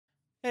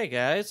Hey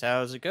guys,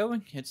 how's it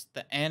going? It's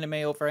the Anime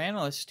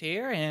Overanalyst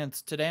here, and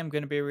today I'm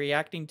going to be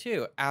reacting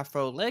to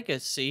Afro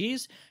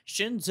Legacy's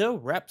Shinzo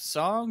rap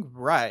song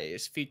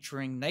Rise,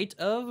 featuring Night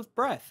of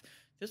Breath.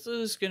 This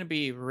is going to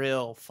be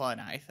real fun,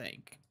 I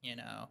think.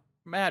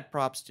 Mad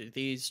props to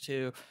these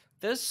two.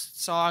 This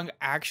song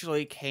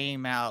actually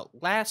came out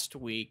last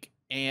week,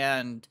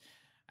 and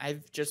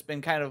I've just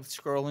been kind of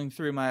scrolling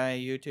through my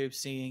YouTube,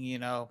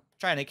 seeing,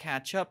 trying to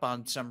catch up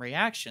on some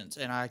reactions,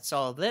 and I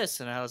saw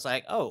this, and I was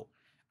like, oh,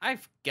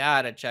 I've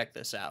got to check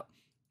this out.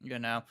 You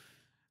know,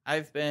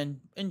 I've been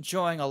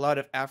enjoying a lot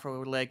of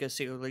Afro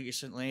Legacy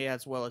recently,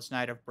 as well as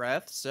Night of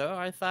Breath, so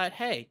I thought,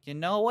 hey, you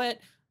know what?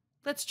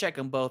 Let's check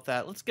them both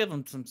out. Let's give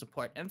them some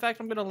support. In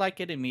fact, I'm going to like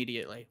it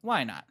immediately.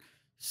 Why not?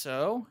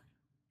 So,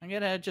 I'm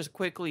going to just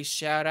quickly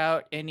shout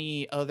out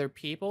any other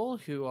people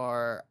who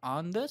are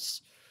on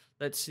this.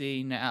 Let's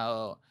see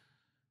now.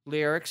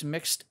 Lyrics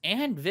mixed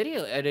and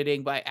video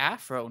editing by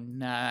Afro.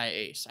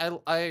 Nice.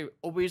 I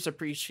always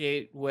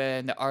appreciate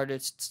when the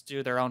artists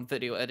do their own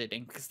video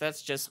editing because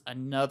that's just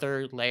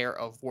another layer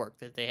of work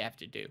that they have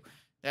to do.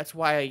 That's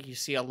why you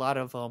see a lot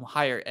of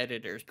hire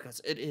editors,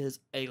 because it is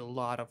a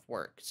lot of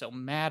work. So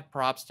mad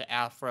props to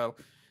Afro.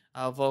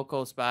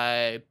 Vocals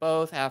by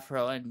both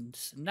Afro and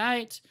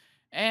Knight,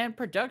 and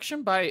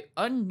production by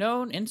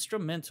Unknown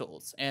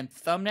Instrumentals, and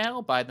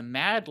thumbnail by the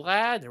Mad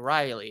Lad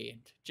Riley.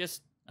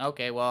 Just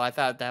okay, well, I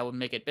thought that would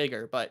make it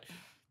bigger, but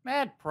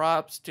mad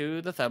props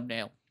to the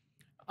thumbnail.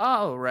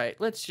 Alright,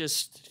 let's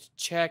just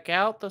check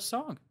out the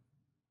song.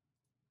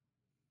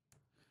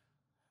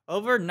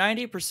 Over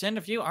 90%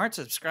 of you aren't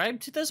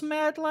subscribed to this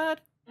Mad Lad?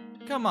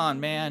 Come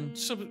on, man.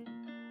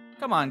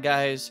 Come on,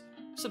 guys.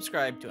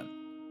 Subscribe to him.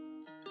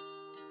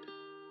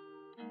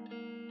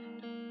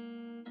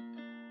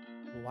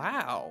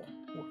 Wow.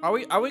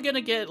 Are we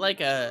gonna get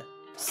like a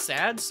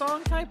sad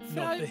song type vibe?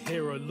 Not the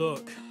hero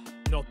look,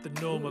 not the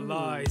normal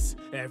eyes.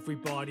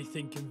 Everybody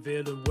thinking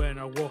villain when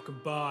I walking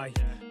by.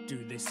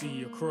 Do they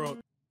see a crook?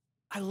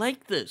 I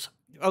like this.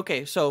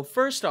 Okay, so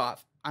first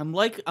off, I'm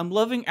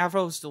loving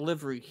Afro's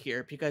delivery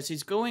here because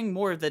he's going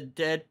more of the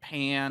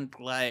deadpan,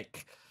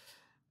 like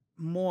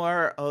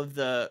more of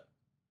the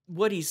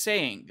what he's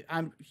saying.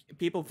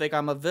 People think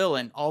I'm a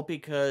villain all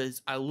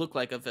because I look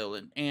like a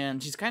villain,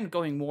 and he's kind of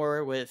going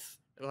more with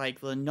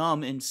like the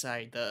numb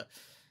inside, the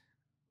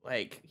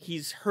like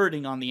he's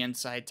hurting on the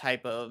inside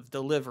type of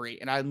delivery,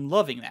 and I'm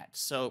loving that.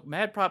 So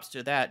mad props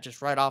to that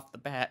just right off the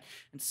bat.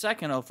 And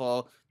second of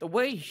all, the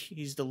way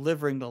he's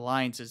delivering the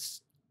lines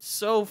is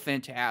so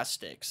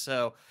fantastic.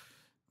 So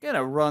I'm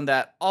gonna run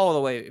that all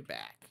the way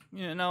back.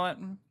 You know what?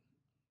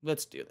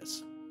 Let's do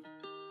this.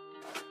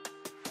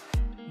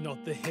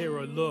 Not the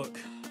hero look,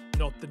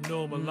 not the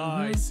normal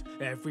eyes.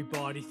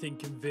 Everybody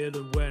thinking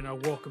villain when I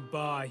walking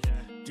by.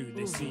 Do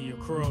they see a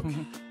crook?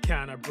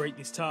 Can I break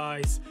these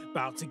ties?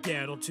 About to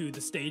get onto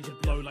the stage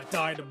and blow like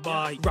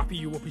dynamite. Rapping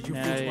you up as you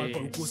feel my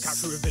vocals.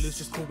 Capturing villains,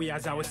 just call me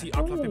as I see.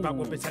 I'm clapping back,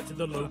 we're protecting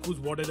the locals.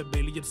 One in a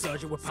million,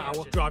 surging with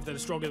power. Drive that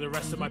is stronger than the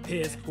rest of my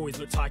peers. Always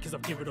look tight cause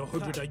I've given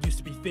 100. I used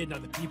to be thin, now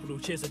the people who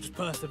cheers I just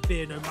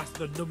persevere, no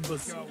matter the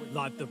numbers.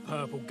 Like the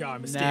purple guy,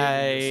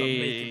 mysterious. I'm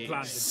making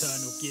plans,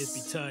 eternal gears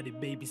be turning,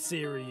 maybe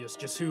serious.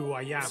 Just who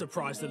I am.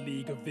 Surprised the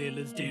League of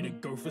Villains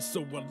didn't go for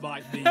someone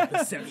like me.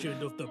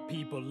 Perception of the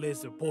people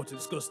is important,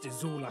 disgust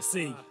is all I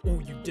see. All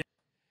you did.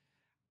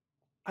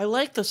 I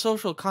like the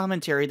social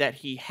commentary that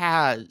he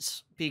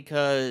has,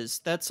 because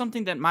that's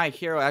something that My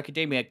Hero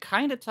Academia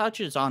kind of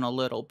touches on a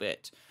little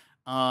bit.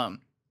 A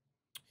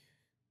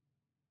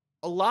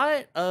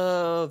lot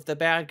of the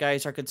bad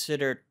guys are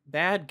considered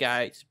bad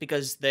guys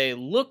because they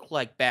look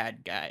like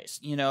bad guys.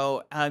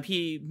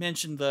 He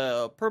mentioned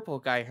the purple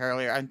guy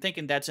earlier. I'm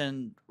thinking that's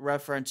in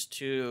reference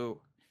to,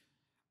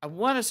 I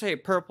want to say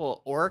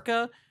Purple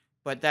Orca,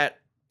 but that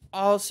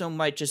also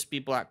might just be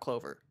Black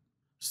Clover.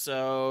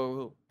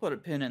 So put a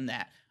pin in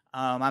that.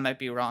 I might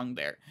be wrong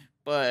there.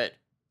 But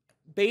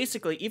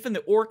basically, even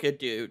the Orca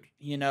dude,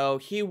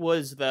 he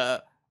was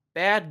the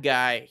bad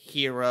guy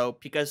hero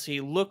because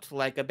he looked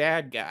like a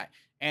bad guy.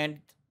 And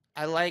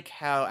I like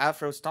how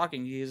Afro's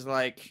talking. He's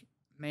like,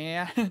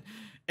 man,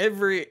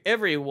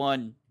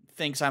 everyone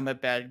thinks I'm a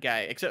bad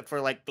guy except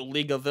for like the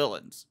League of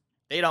Villains.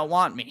 They don't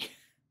want me.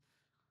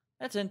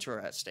 That's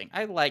interesting.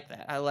 I like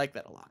that. I like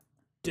that a lot.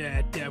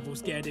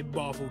 Daredevil's getting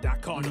marveled. I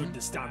can't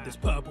understand this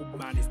purple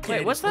man is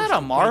Wait, was that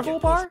a Marvel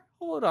bar?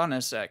 Hold on a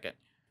second.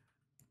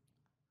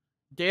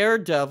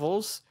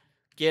 Daredevil's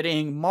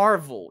getting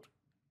marveled.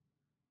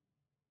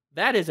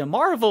 That is a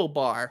Marvel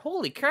bar.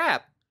 Holy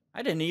crap.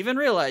 I didn't even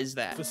realize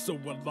that. For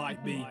someone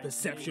like me,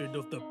 perception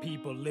of the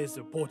people is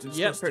important.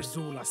 Yep, Just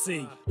all I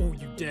see. All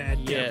you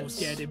daredevils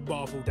getting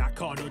marveled. I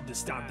can't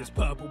understand this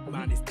purple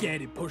man is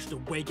getting pushed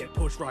away, get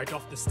pushed right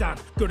off the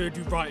stand. Gonna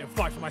do right and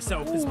fight for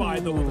myself,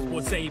 despite the others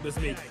what same as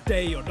me.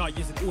 Day or night,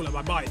 using all of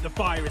my might. The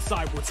fire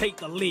inside will take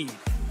the lead.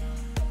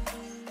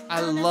 I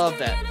love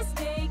that.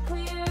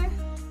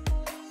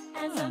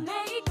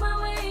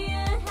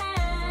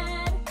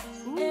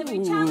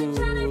 Every challenge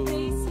that I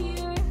face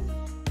here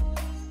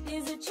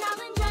is a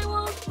challenge I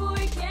won't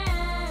forget.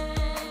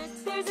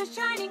 There's a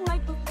shining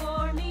light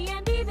before me.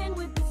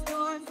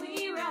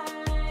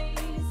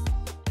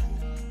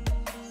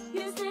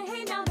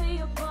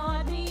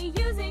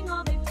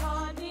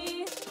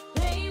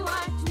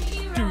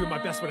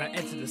 best when I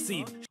enter the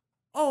scene.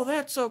 Oh,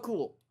 that's so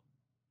cool.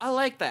 I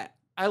like that.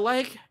 I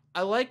like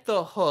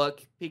the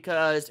hook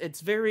because it's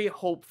very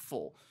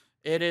hopeful.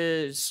 It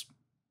is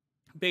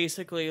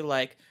basically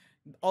like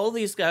all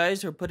these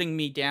guys are putting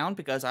me down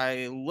because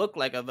I look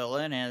like a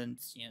villain and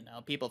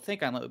people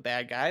think I'm a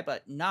bad guy,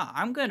 but nah,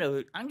 I'm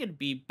gonna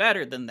be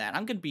better than that.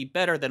 I'm gonna be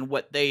better than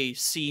what they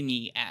see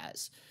me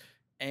as.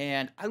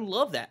 And I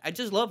love that. I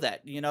just love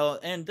that,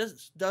 and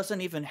this doesn't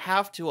even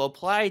have to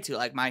apply to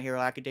like My Hero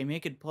Academia.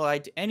 It could apply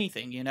to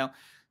anything.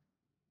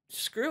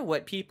 Screw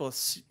what people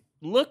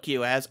look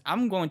you as.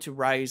 I'm going to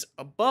rise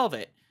above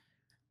it.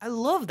 I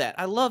love that.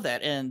 I love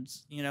that. And,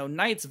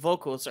 Knight's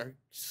vocals are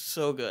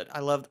so good. I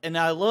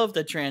love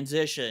the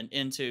transition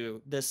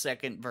into the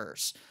second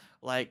verse.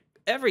 Like,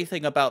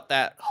 everything about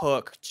that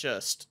hook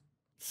just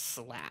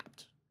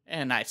slapped.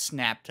 And I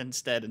snapped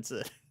instead and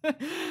said,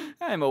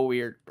 I'm a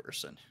weird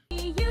person.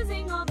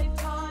 Using all they've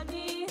taught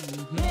me,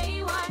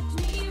 they watch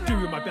me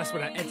Doing my rise. best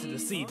when I enter the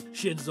scene.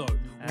 Shinzo,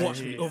 watch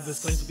me.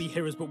 Others claim to be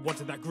heroes but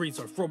wanted that green,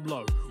 so from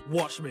low,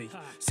 watch me.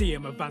 See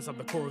him advance, I'm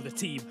the core of the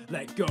team.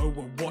 Let go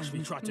and watch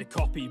me. Try to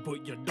copy,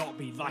 but you're not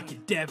me like a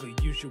devil.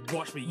 You should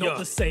watch me. Not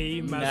the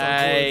same as I was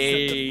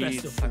at the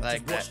best of Nice. I them.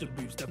 like Watch that.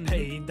 the moves. The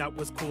pain that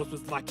was caused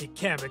was like a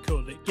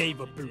chemical. It gave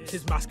a boost.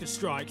 His mask could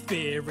strike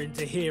fear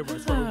into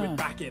heroes. Throw it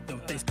back at them.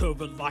 Face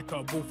covered like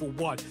a wolf for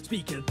one.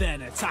 Speak and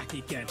then attack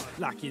again.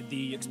 Lacking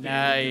the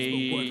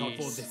experience, but work hard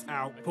for Nice. this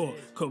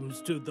output.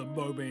 Comes to the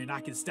moment I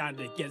can stand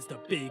against the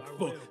big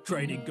foot.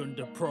 Training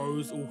under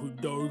pros, all who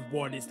know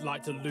what it's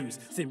like to lose.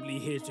 Simply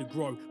here to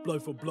grow, blow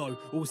for blow,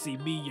 all see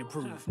me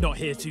improve. Not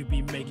here to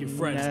be making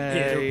friends,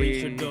 here to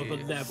reach another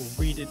level.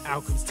 Reading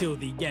outcomes till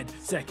the end.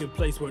 Second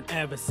place won't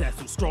ever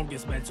settle.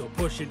 Strongest mental,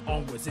 pushing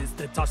onwards is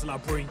the title I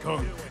bring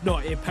home.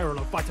 Not in peril,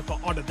 I'm fighting for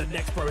honor. The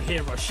next pro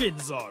hero,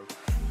 Shinzo.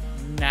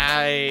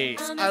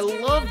 Nice. I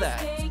love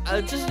that.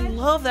 I just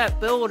love that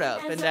build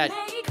up and that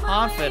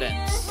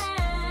confidence.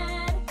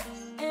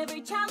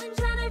 Every challenge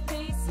that I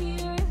face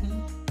here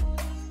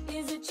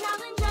is a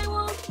challenge I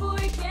won't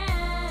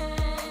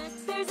forget.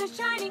 There's a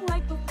shining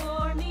light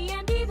before me,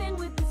 and even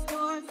with the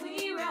storms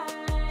we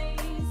rise.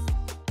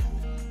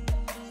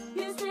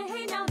 Used to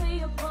hate, now they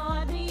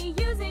applaud me,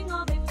 using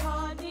all they've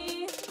taught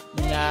me.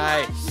 They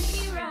Nice. watch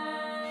me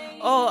rise.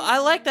 Oh, I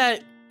like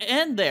that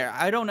end there.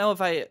 I don't know if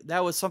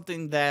that was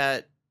something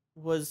that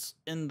was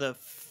in the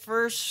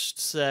first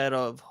set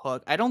of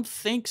hook. I don't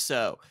think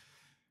so.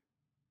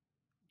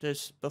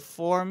 Just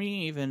before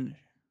me even.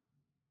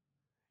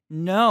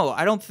 No,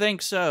 I don't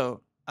think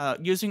so.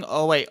 Using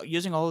all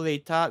they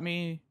taught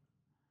me.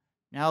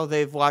 Now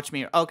they've watched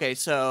me. Okay,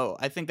 so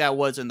I think that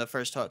was in the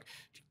first hook.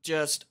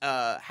 Just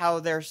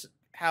how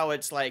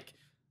it's like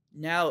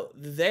now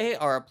they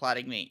are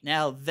applauding me.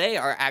 Now they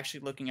are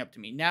actually looking up to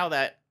me. Now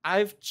that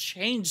I've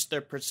changed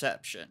their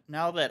perception.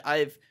 Now that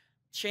I've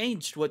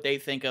changed what they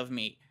think of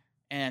me,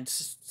 and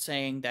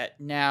saying that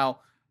now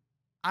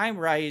I'm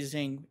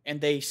rising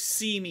and they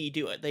see me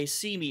do it. They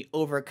see me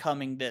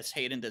overcoming this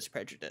hate and this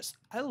prejudice.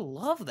 I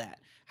love that.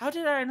 How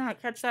did I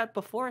not catch that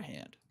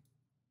beforehand?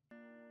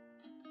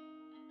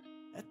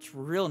 That's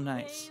real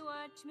nice. They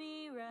watch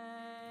me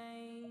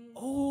rise.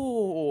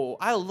 Oh,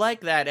 I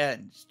like that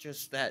end.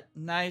 Just that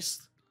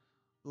nice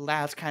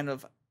last kind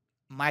of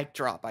mic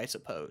drop, I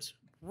suppose.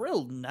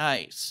 Real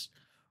nice.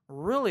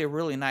 Really,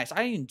 really nice.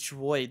 I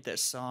enjoyed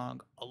this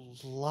song a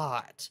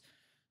lot.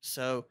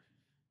 So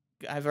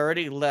I've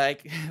already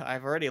liked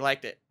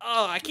it.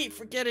 Oh, I keep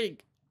forgetting.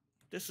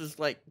 This is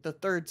like the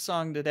third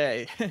song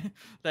today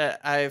that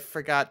I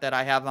forgot that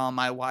I have on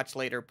my watch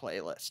later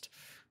playlist.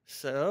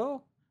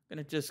 So I'm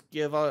gonna just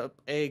give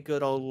up a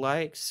good old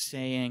like,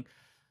 saying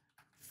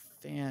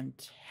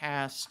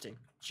fantastic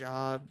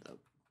job,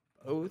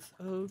 both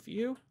of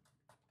you.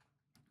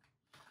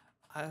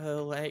 I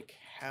like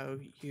how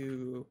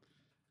you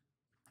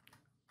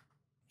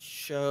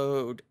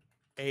showed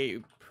a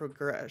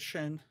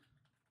progression.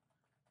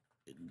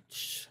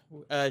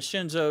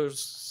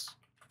 Shinzo's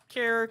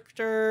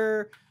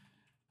character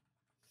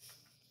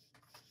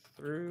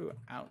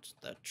throughout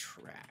the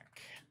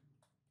track.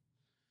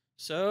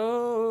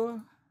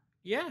 So,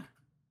 yeah.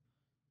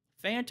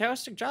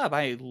 Fantastic job.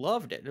 I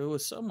loved it. It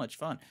was so much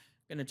fun.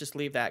 I'm going to just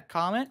leave that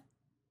comment.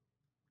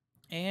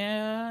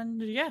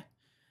 And yeah,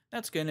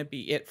 that's going to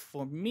be it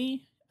for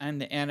me. I'm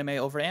the Anime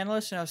Over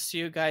Analyst, and I'll see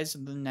you guys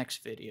in the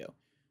next video.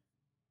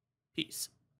 Peace.